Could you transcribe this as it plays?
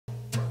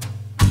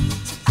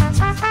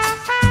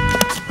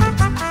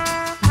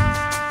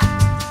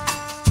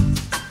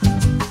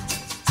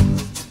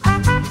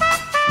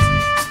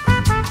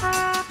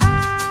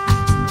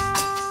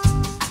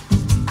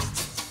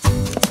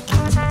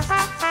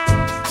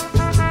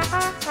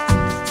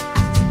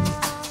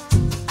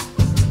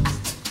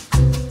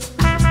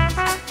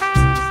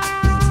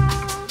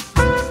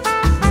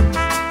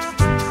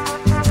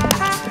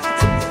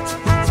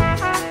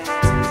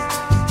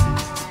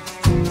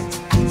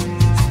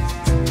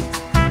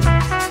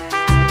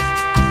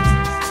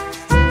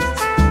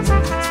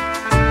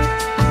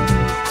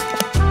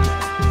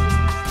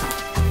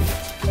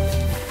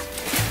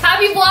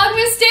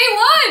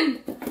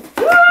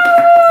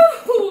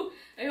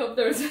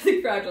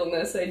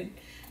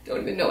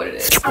Don't even know what it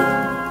is.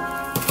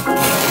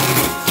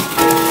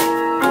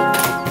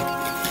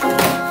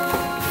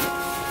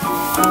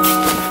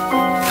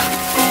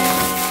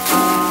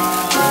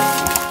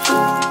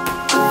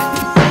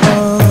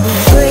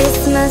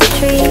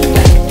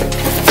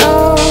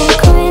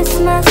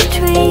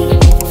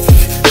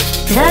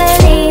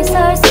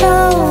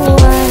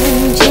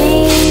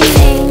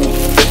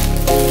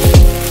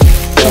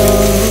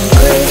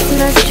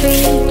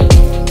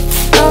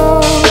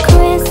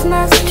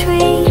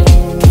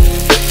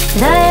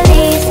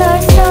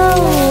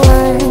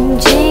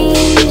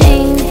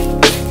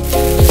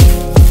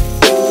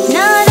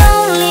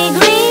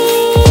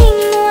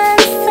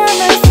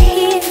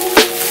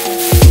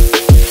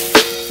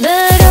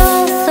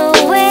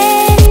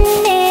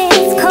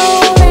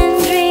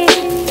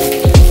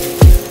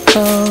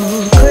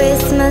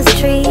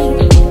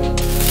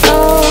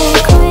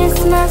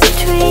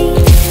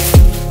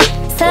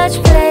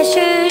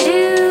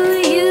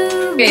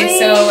 Okay,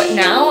 so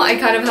now I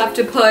kind of have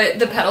to put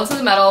the pedal to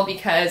the metal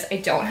because I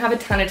don't have a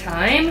ton of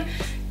time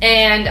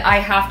and I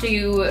have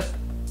to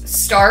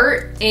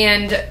start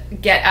and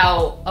get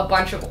out a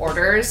bunch of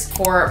orders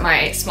for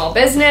my small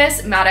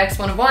business, Maddox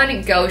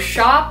 101, go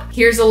shop.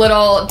 Here's a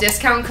little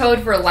discount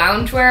code for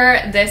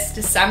loungewear this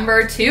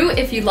December too,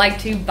 if you'd like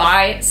to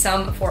buy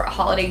some for a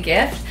holiday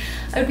gift.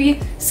 I'd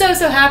be so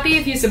happy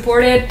if you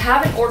supported. I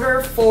have an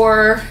order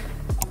for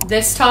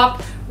this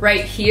top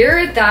right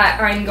here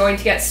that I'm going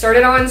to get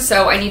started on,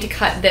 so I need to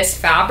cut this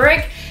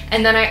fabric.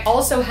 And then I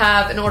also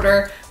have an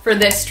order for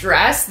this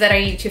dress that I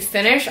need to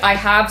finish. I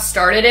have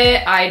started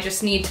it, I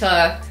just need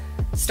to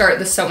start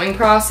the sewing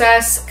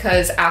process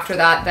because after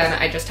that then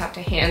I just have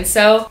to hand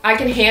sew. I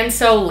can hand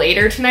sew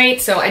later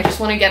tonight, so I just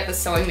want to get the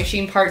sewing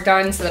machine part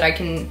done so that I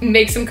can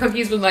make some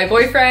cookies with my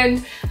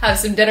boyfriend, have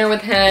some dinner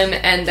with him,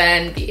 and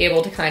then be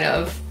able to kind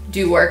of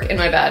do work in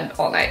my bed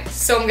all night.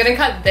 So I'm gonna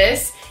cut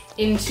this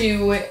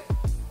into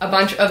a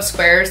bunch of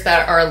squares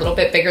that are a little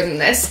bit bigger than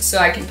this so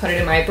I can put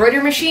it in my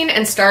embroidery machine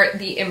and start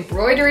the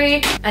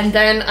embroidery, and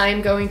then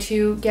I'm going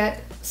to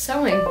get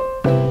sewing.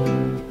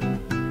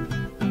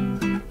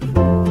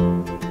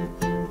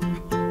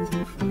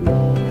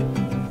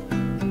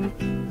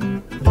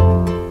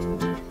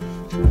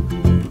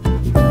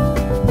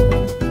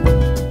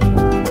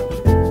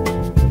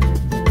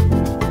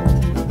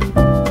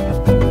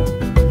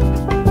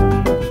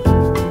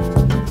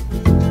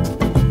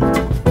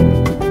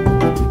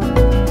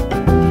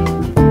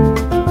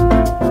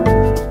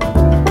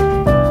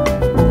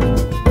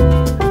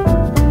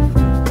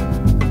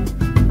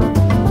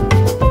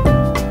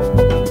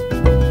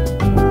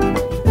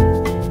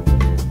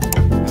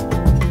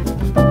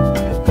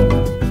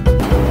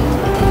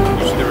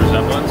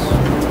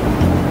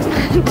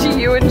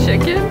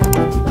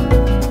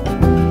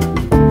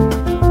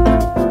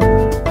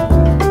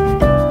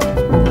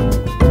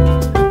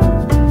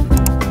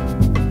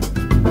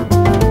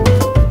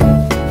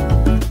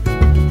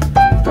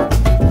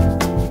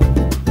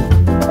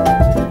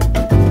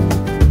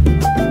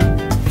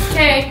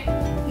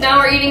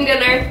 Eating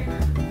dinner,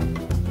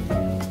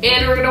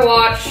 and we're gonna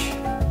watch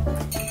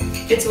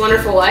It's a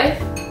Wonderful Life.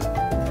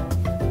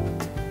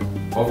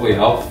 Hopefully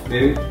Elf,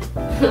 maybe?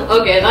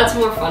 Okay, that's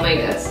more fun, I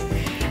guess.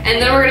 And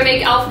then we're gonna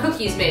make Elf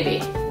cookies, maybe.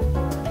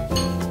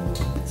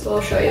 So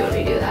I'll show you when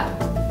we do that.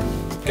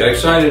 Get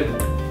excited.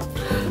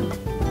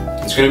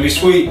 It's gonna be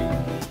sweet.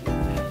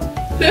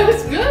 That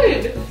was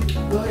good.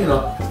 Well, you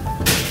know.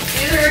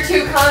 These are your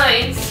two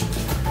kinds.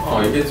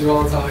 Oh, you get to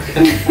all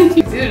talking.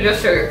 These are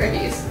just sugar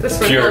cookies. The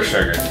sprinkles, pure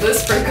sugar. The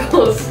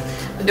sprinkles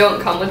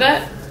don't come with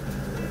it.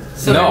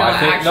 So no,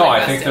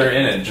 I think they're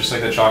in it, just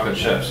like the chocolate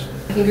chips.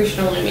 I think we should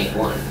only make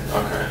one.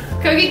 Okay.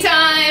 Cookie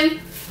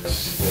time! Little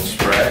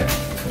spray.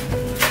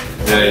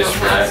 Yeah,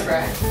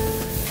 spray.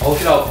 Oh,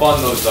 look at how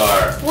fun those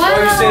are. Wow. Why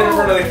are you standing in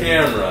front of the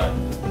camera?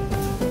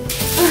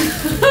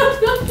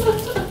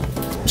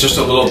 Just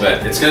a little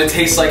bit. It's gonna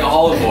taste like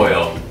olive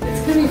oil.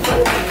 It's gonna be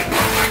fun.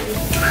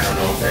 I don't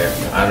know, babe.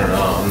 I don't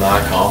know. I'm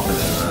not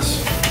confident in this.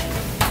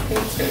 I think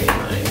it's gonna be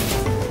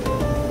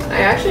fine. I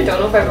actually don't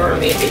know if I've ever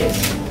made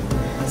these.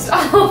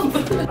 Stop!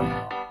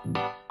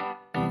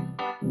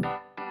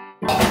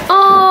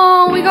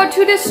 Oh, we got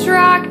too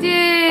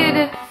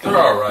distracted. They're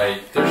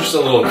alright. They're just a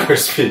little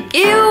crispy.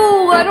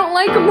 Ew, I don't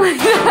like them like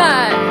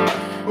that.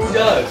 Who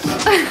does?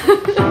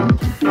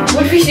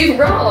 What did we do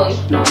wrong?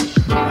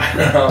 I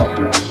don't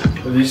know.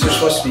 Well, these are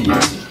supposed to be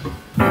easy.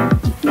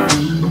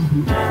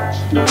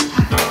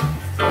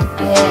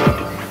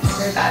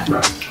 Very bad.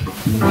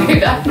 Very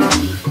bad.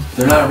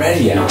 They're not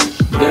ready yet.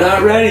 They're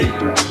not ready.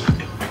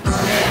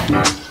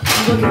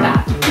 Look at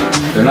that.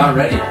 They're not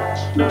ready.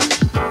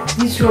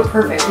 These two are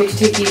perfect. We should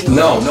take these.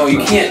 No, you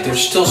can't. They're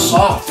still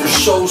soft. They're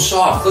so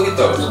soft. Look at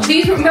those.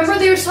 These, remember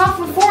they were soft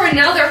before and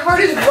now they're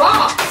hard as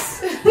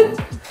rocks.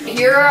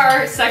 Here are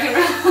our second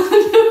round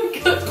of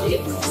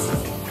cookies.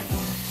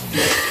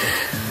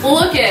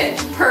 Look it.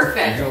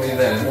 Perfect. You're gonna leave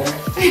that in there?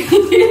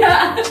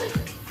 Yeah.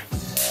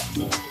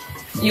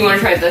 You want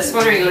to try this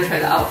one or you want to try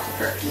the Elf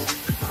first?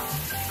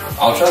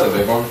 I'll try the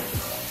big one.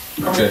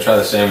 I'm gonna try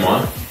the same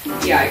one.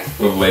 Yikes.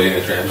 With Lady in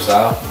the Tramp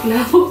style?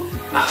 No.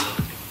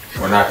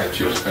 We're not gonna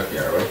choose a cookie,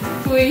 are we?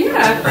 Well,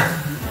 yeah.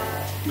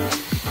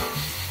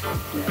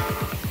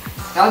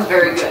 That was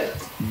very good.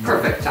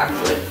 Perfect,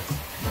 actually.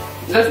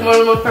 That's one of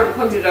the most perfect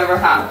cookies I've ever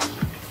had.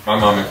 My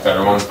mom makes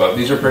better ones, but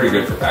these are pretty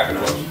good for packaged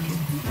ones.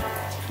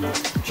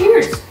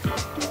 Cheers.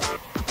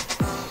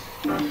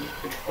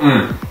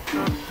 Mmm.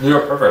 These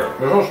are perfect.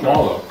 They're so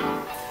small though.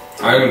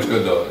 I think it's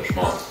good though, they're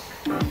small.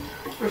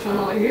 For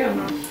someone like you.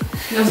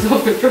 No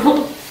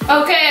self-control.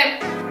 Okay,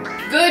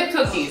 good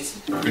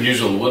cookies. Could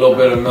use a little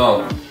bit of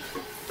milk.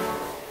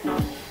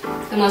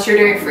 Unless you're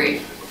dairy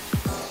free.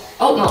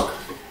 Oat milk.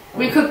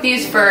 We cooked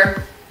these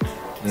for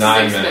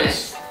 9 6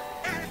 minutes.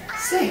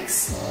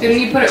 6. Didn't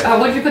you put it?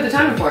 What did you put the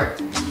timer for?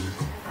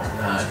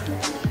 9.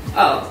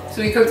 Oh,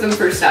 so we cooked them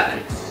for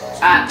 7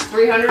 at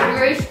 300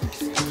 degrees.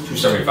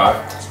 275.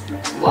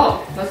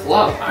 Whoa, that's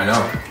low. I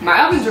know.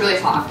 My oven's really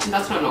hot.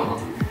 That's not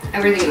normal.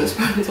 Everything in this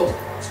oven is old.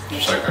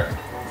 Just like that.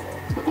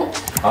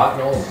 Hot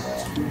and old.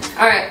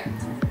 All right,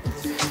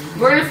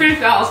 we're gonna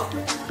finish off.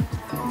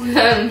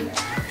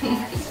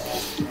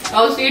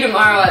 I'll see you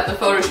tomorrow at the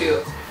photo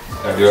shoot.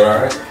 Did I do it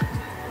alright?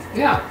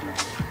 Yeah.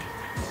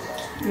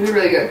 It was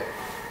really good.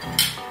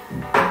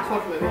 Let's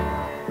watch a movie.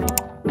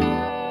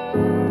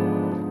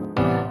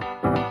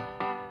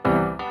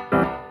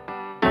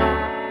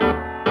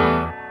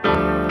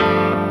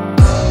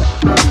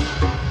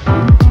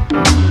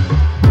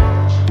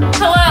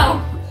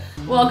 Hello!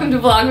 Welcome to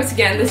Vlogmas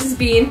again. This is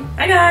Bean.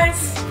 Hi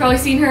guys! Probably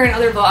seen her in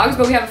other vlogs,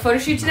 but we have a photo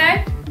shoot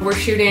today. We're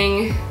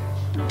shooting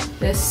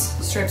this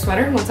striped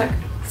sweater. One sec.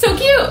 So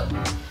cute!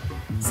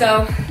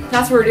 So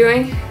that's what we're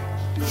doing.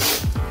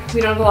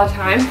 We don't have a lot of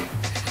time,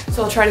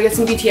 so I'll try to get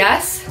some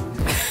BTS.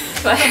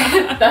 But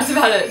that's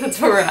about it.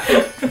 That's where we're at.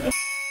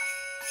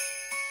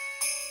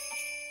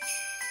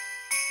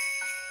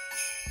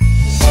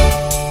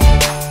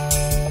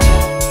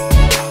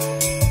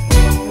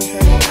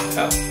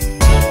 Oh.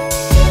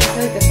 I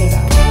feel like this one's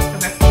out.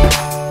 Okay.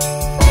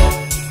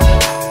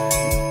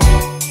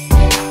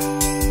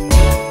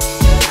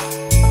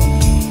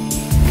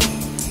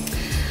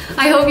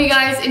 I hope you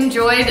guys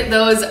enjoyed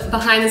those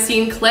behind the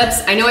scene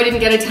clips. I know I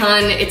didn't get a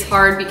ton. It's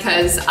hard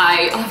because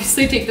I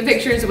obviously take the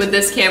pictures with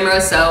this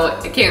camera, so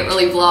I can't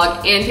really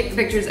vlog and take the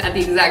pictures at the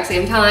exact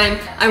same time.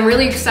 I'm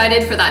really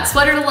excited for that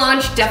sweater to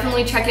launch.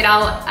 Definitely check it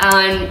out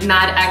on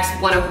Mad X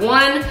 1 of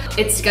 1.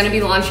 It's gonna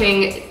be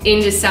launching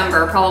in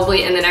December,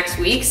 probably in the next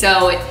week,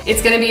 so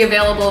it's gonna be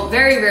available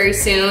very, very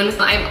soon.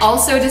 I've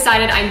also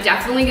decided I'm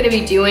definitely gonna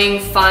be doing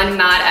fun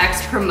Mad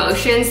X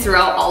promotions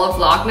throughout all of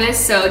Vlogmas.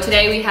 So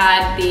today we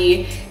had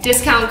the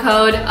discount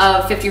code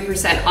of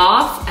 50%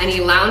 off any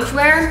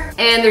loungewear,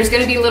 and there's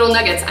gonna be little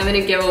nuggets. I'm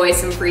gonna give away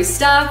some free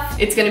stuff.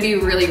 It's gonna be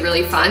really,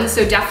 really fun.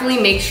 So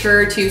definitely make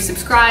sure to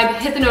subscribe,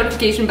 hit the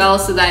notification bell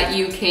so that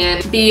you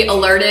can be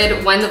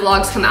alerted when the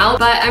vlogs come out.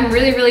 But I'm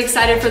really, really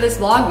excited for this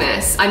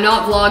Vlogmas. I'm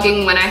not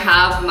vlogging when I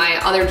have my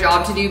other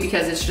job to do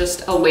because it's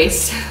just a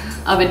waste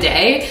of a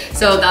day.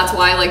 So that's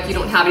why like you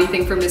don't have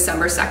anything from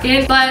December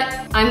 2nd. But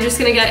I'm just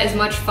gonna get as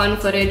much fun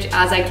footage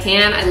as I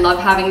can. I love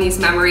having these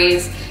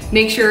memories.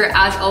 Make sure,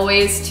 as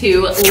always,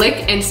 to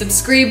like and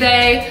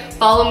subscribe.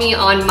 Follow me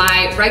on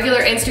my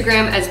regular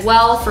Instagram as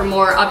well for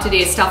more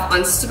up-to-date stuff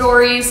on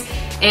stories.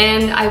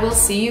 And I will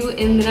see you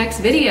in the next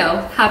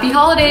video. Happy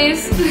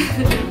holidays!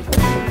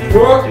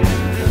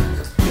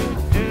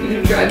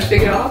 You try to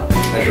take it off?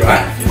 I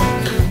tried.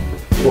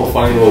 Little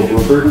funny little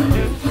blooper.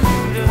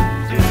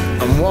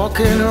 I'm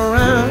walking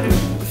around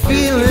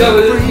feeling Is that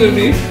what it's gonna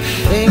be?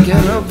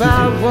 thinking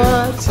about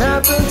what's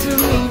happened to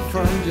me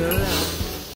from July.